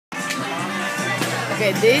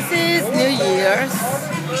Okay, this is New Year's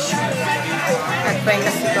at Cuenca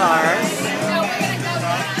Cigars.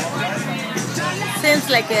 Seems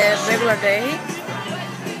like a regular day,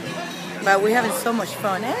 but we're having so much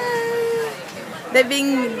fun.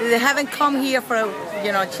 They haven't come here for,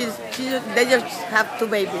 they just have two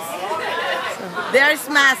babies. So, there's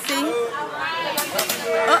Massey.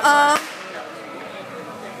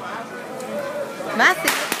 Massey.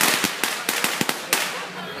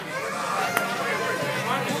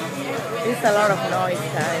 There's a lot of noise,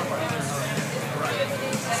 guys.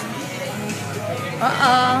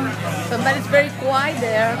 Somebody's very quiet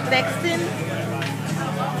there, texting.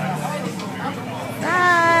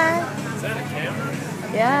 Hi. Is that a camera?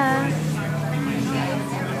 Yeah.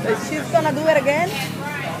 So she's gonna do it again?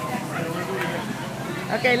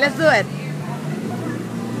 Okay, let's do it.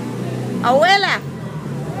 Abuela,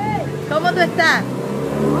 ¿cómo tú estás?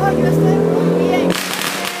 Oh, yo estoy muy bien.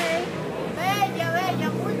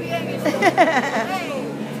 Bella, muy bien estoy.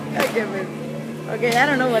 Okay, I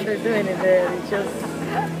don't know what they're doing in there. It's just...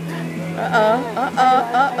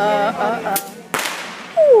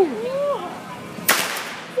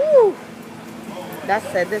 Woo.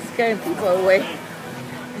 That's it. They're scaring people away.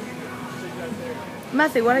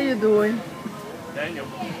 Massey, what are you doing? Daniel.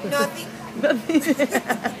 Nothing.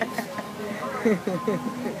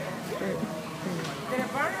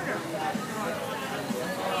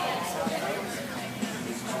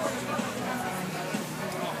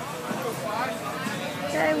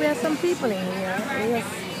 Okay, we have some people in here. We have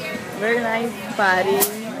very nice party. It's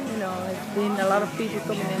been a lot of people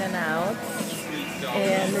coming in and out.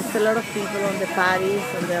 And there's a lot of people on the parties,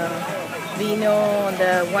 on the vino, on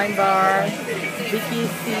the wine bar,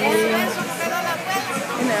 BKC,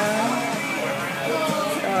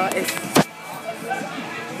 so it's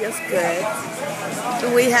just good.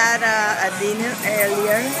 So we had a dinner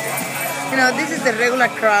earlier. This is the regular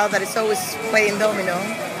crowd that is always playing domino.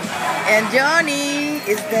 And Johnny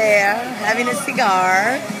is there having a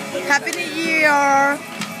cigar. Happy New Year!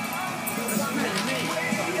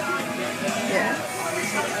 Yeah.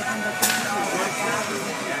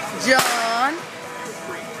 John.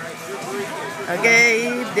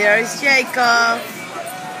 Okay, there is Jacob.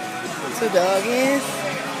 Two doggies.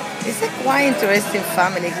 It's a quite interesting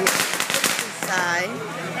family here inside.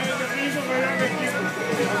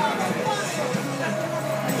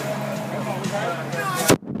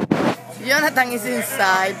 Jonathan is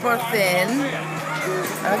inside, poor thing.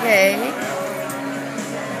 Okay.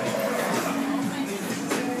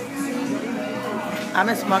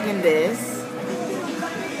 I'm smoking this.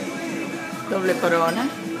 Doble Corona. I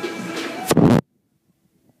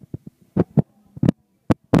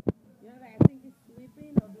think he's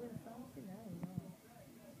sleeping or doing something. I don't know.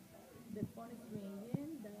 The phone is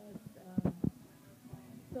ringing. That's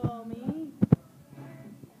Tommy.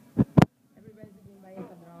 Everybody's been buying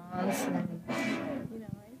padrones. It's been a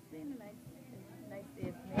nice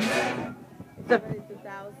evening. It's already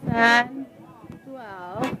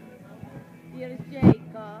 2012. Here is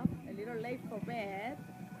Jacob, a little late for bed.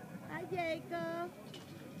 Hi, Jacob.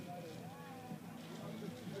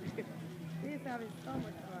 He's having so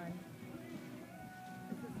much fun.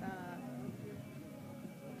 This is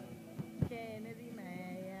Kennedy,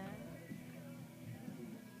 Maya.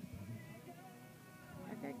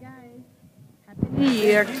 Okay, guys. Happy New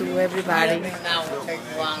Year to everybody.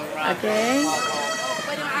 Okay.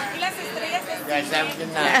 Bueno, aquí las estrellas del Guys, have a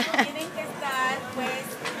good night. tienen que estar, pues,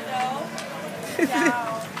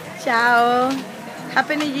 Chao. Ciao.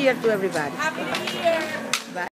 Happy New Year to everybody. Happy New Year.